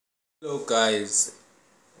Hello guys,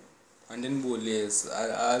 andinibulisi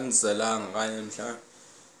angizelanga okanye mhla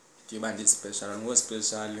ndiba ndi-special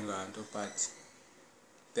ngo-special nganto, but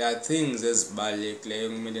there are things ezibalulekileyo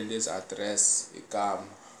kumele ndizi-address igama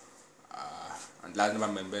andilazi noba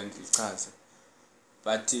membe ndilichaze,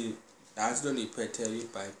 but nantsi into ndiyiphetheyo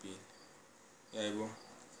iBhayibhile. Yayibona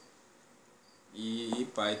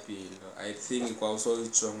iBhayibhile I think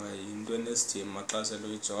kwawusoyijonga yinto enesidima xa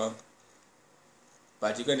seloyijonga,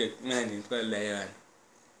 but ike ndixelele yona.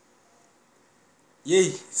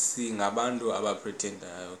 Yeyi, singabantu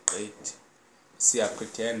abaprethendayo gqithi,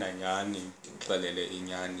 siyapretenda nyhani, ndixelele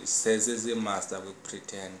inyani, sesizimaster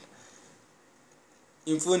kwikupretenda.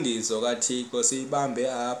 Imfundiso kaThixo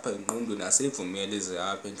siyibambe apha engqondweni nasivumele ize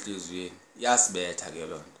apha entliziyweni, iyasibetha ke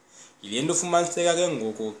loo nto. Yile nto ufumaniseka ke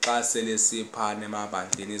ngoku xa sele siphana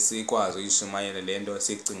emabandleni sikwazi uyishumayela le nto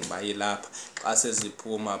sicinga uba ilapha, xa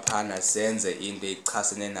sesiphuma phana senze into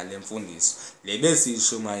echasene nale mfundiso le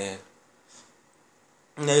besiyishumayela.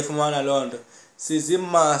 Uyayifumana loo nto?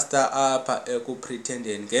 Sizimaster apha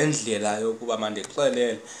ekupretendeni ngendlela yokuba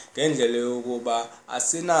mandikuxelele, ngendlela yokuba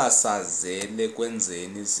asinasazele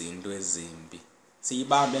kwenzeni izinto ezimbi.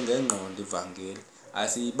 Siyibambe ngengqondo ivangeli,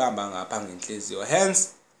 asiyibamba ngapha ngentliziyo.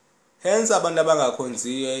 Hence abantu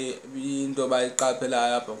abangakhonziyo into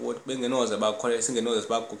bayiqaphelayo apha kuthi bengenoze bakholele, singenoze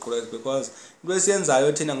sibaguqule, because into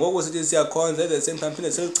esiyenzayo thina ngoku sithi siyakhonza at the same time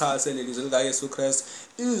phinde silichasele ilizwi likaYesu Kristu.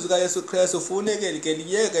 Ilizwi likaYesu Kristu funeke ke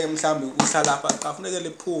liyeke mhlawumbi uhlala apha xa funeke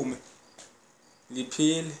liphume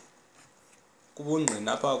liphile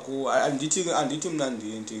kubungqina apha kuwo. Andithi mna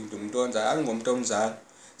ndingumntu onjalo, andingomntu onjalo,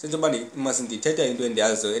 sentoba ndithetha into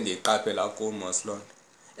endiyaziyo endiyiqaphela kum mos loo nto.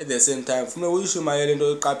 At the same time funeka uyishumayele into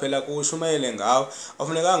oyiqaphela kuwo, ushumayele ngawo.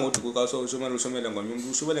 Awufunekanga uthi kuka ushumayele ngomnye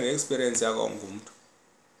umntu, ushumayele nge-experience yakho ngumntu,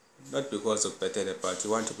 not because ubhetele but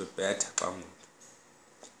you want to be better xa ngumntu.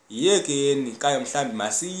 Yiyekeni kaye mhlawumbi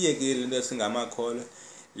masiyiyekele into esingamakholwa,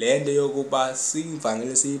 le nto yokuba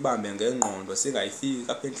siyivangele siyibambe ngengqondo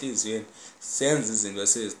singayifiki apha entliziyweni, senze izinto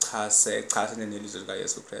echasene nelizwi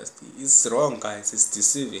likaYesu Kristu. It's wrong guys, it's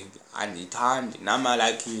deceiving. Andiyithandi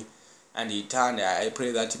namalakhi, andiyithandi. I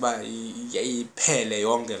pray that uba iphele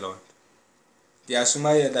yonke loo nto.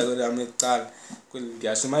 Ndiyashumayela kwelam icala,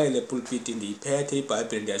 ndiyashumayela epulpiti, ndiyiphethe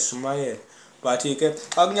iBhayibhile ndiyashumayela, but ke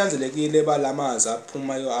xa kunyanzelekile uba la mazwi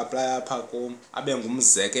aphumayo aplaya apha kum abe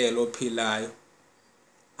ngumzekelo ophilayo,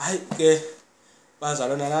 hayi ke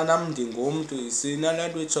bazalwana, nam ndingumntu, sinala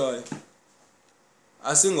nto itshoyo.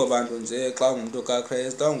 Asingobantu nje xa ungumntu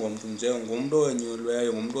kaKristu, xa ungumntu nje ungumntu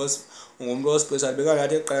onyulweyo, ungumntu ospecial.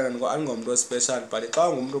 Bekangathi eqeleni andingomntu ospecial, but xa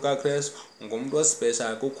ungumntu kaKristu ungumntu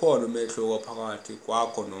ospecial. Kukhona umehluko phakathi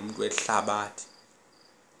kwakho nomntu wehlabathi.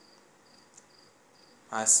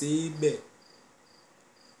 Masibe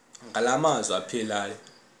ngala mazwi aphilayo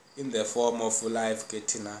in the form of life ke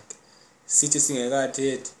thina ke. Sithi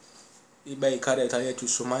singekathethi ibe yikharektha yethu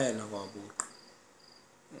ishumayela kwabuqu.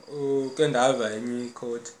 Ke ndava enye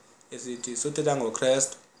ikhoti esithi sothetha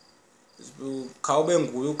ngoKristu, khawube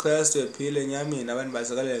nguye uKristu ephile enyameni, abantu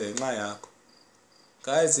basekelele ngenxa yakho.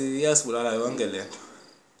 Guys, iyasibulala yonke le nto,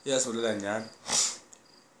 iyasibulala nyhani,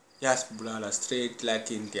 iyasibulala straight.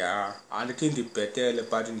 Like andithi ndibhetele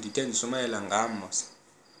but ndithe ndishumayela ngam mos.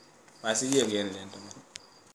 Masiyiyekeni le nto man.